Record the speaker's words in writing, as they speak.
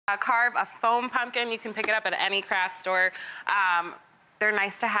Carve a foam pumpkin. You can pick it up at any craft store. They're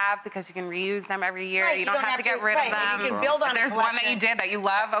nice to have because you can reuse them every year. Right, you don't have to get rid of them. And you can build on There's one that you did that you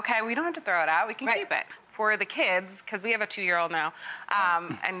love. Okay, we don't have to throw it out. We can keep it. For the kids, because we have a 2-year-old now,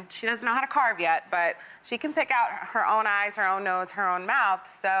 and she doesn't know how to carve yet, but she can pick out her own eyes, her own nose, her own mouth.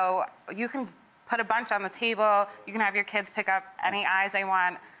 So you can put a bunch on the table. You can have your kids pick up any eyes they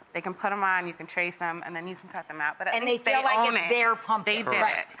want. They can put them on, you can trace them, and then you can cut them out. But and they feel like it's their pumpkin. They did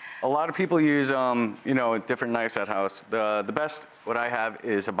it. A lot of people use, you know, different knives at house. The best, what I have,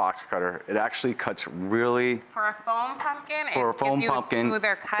 is a box cutter. It actually cuts really... For a foam pumpkin, it gives you a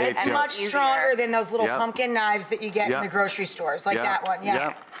smoother cut. It's much stronger than those little pumpkin knives that you get in the grocery stores, like that one.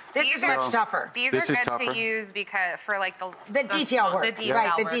 This is much tougher. These are good to use because for like the detail work.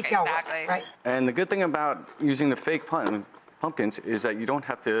 The detail work. Right. And the good thing about using the fake pumpkins is that you don't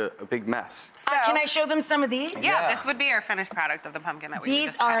have a big mess. So, can I show them some of these? Yeah, this would be our finished product of the pumpkin that we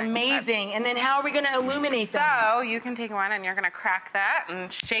These are amazing. And then how are we going to illuminate them? So you can take one and you're going to crack that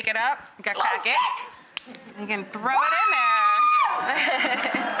and shake it up. You got to crack it. You can throw it in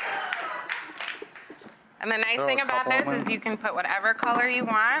there. And the nice thing about this is you can put whatever color you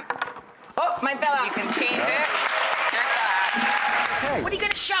want. Oh, mine fell out. You can change it. Okay. What are you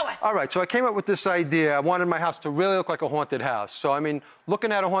going to show us? All right, so I came up with this idea. I wanted my house to really look like a haunted house. So, I mean,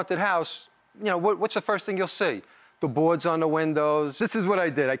 looking at a haunted house, you know, what's the first thing you'll see? The boards on the windows. This is what I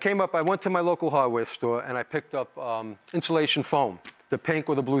did. I went to my local hardware store, and I picked up insulation foam, the pink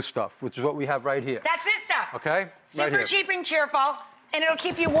or the blue stuff, which is what we have right here. That's this stuff. Okay? Super cheap and cheerful, and it'll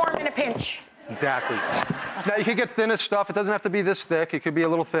keep you warm in a pinch. Exactly. Now, you can get thinner stuff. It doesn't have to be this thick. It could be a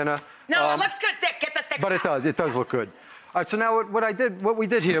little thinner. No, it looks good thick. Get the thick But stuff. it does look good. All right, so now what we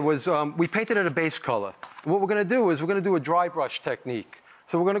did here was we painted it a base color. And what we're going to do is we're going to do a dry brush technique.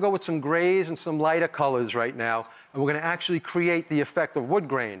 So we're going to go with some grays and some lighter colors right now, and we're going to actually create the effect of wood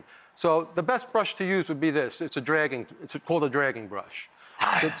grain. So the best brush to use would be this. It's called a dragging brush.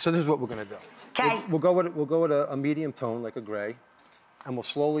 So this is what we're going to do. Okay. We'll go with a medium tone, like a gray, and we'll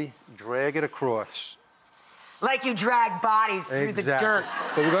slowly drag it across. Like you drag bodies through the dirt.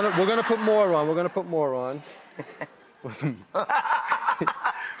 But we're gonna put more on. We're gonna put more on.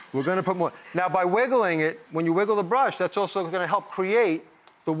 We're gonna put more. Now, by wiggling it, when you wiggle the brush, that's also gonna help create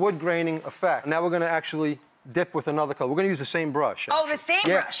the wood graining effect. Now we're gonna actually dip with another color. We're gonna use the same brush. Oh, the same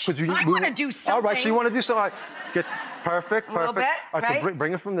brush. I want to do something. All right, so you want to do something. All right, perfect. A little bit, all right, right? So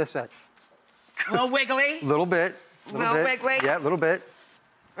bring it from this end. A little wiggly. Little bit. Little wiggly. Yeah, a little bit.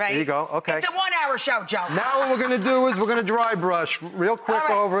 Right. There you go, okay. It's a 1-hour show, Joe. Now what we're gonna do is we're gonna dry brush real quick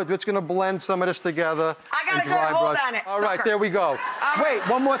over it. It's gonna blend some of this together. I got a good hold on it. All right, there we go. Wait,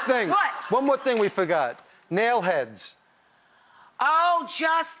 one more thing. What? One more thing we forgot. Nail heads. Oh,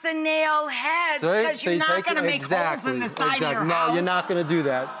 just the nail heads, because you're not gonna make holes in the side of your house. No, you're not gonna do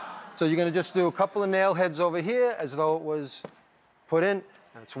that. So you're gonna just do a couple of nail heads over here as though it was put in.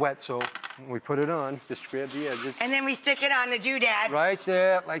 It's wet, so when we put it on, just grab the edges. And then we stick it on the doodad. Right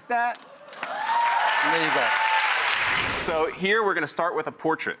there, like that. And there you go. So here we're going to start with a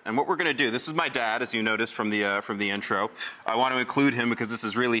portrait, and what we're going to do, this is my dad, as you noticed from the intro. I want to include him because this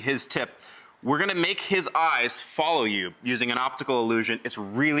is really his tip. We're going to make his eyes follow you using an optical illusion. It's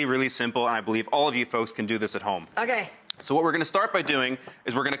really, really simple, and I believe all of you folks can do this at home. Okay. So what we're going to start by doing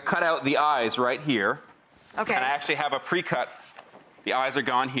is we're going to cut out the eyes right here. Okay. And I actually have a pre-cut. The eyes are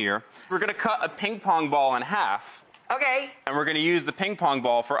gone here. We're going to cut a ping pong ball in half. Okay. And we're going to use the ping pong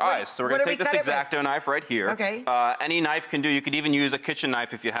ball for eyes. So we're going to take this X-Acto knife right here. Okay. Any knife can do. You could even use a kitchen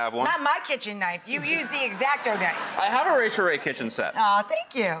knife if you have one. Not my kitchen knife. You use the X-Acto knife. I have a Rachael Ray kitchen set. Oh,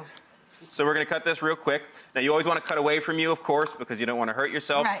 thank you. So we're going to cut this real quick. Now, you always want to cut away from you, of course, because you don't want to hurt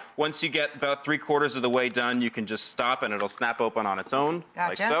yourself. Right. Once you get about 3/4 of the way done, you can just stop and it'll snap open on its own,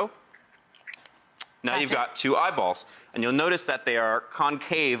 like so. Now you've got 2 eyeballs, and you'll notice that they are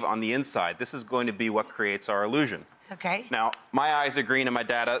concave on the inside. This is going to be what creates our illusion. Okay. Now, my eyes are green, and my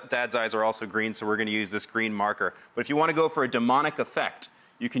dad's eyes are also green, so we're going to use this green marker. But if you want to go for a demonic effect,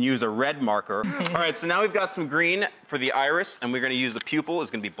 you can use a red marker. All right, so now we've got some green for the iris, and we're going to use the pupil. It's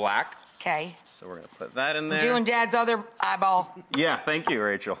going to be black. Okay. So we're going to put that in there. I'm doing Dad's other eyeball. Yeah, thank you,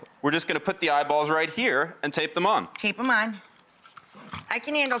 Rachael. We're just going to put the eyeballs right here and tape them on. Tape them on. I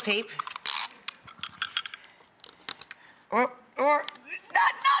can handle tape. Or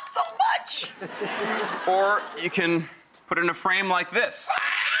not so much. Or you can put it in a frame like this.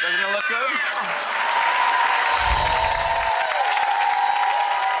 Doesn't it look good?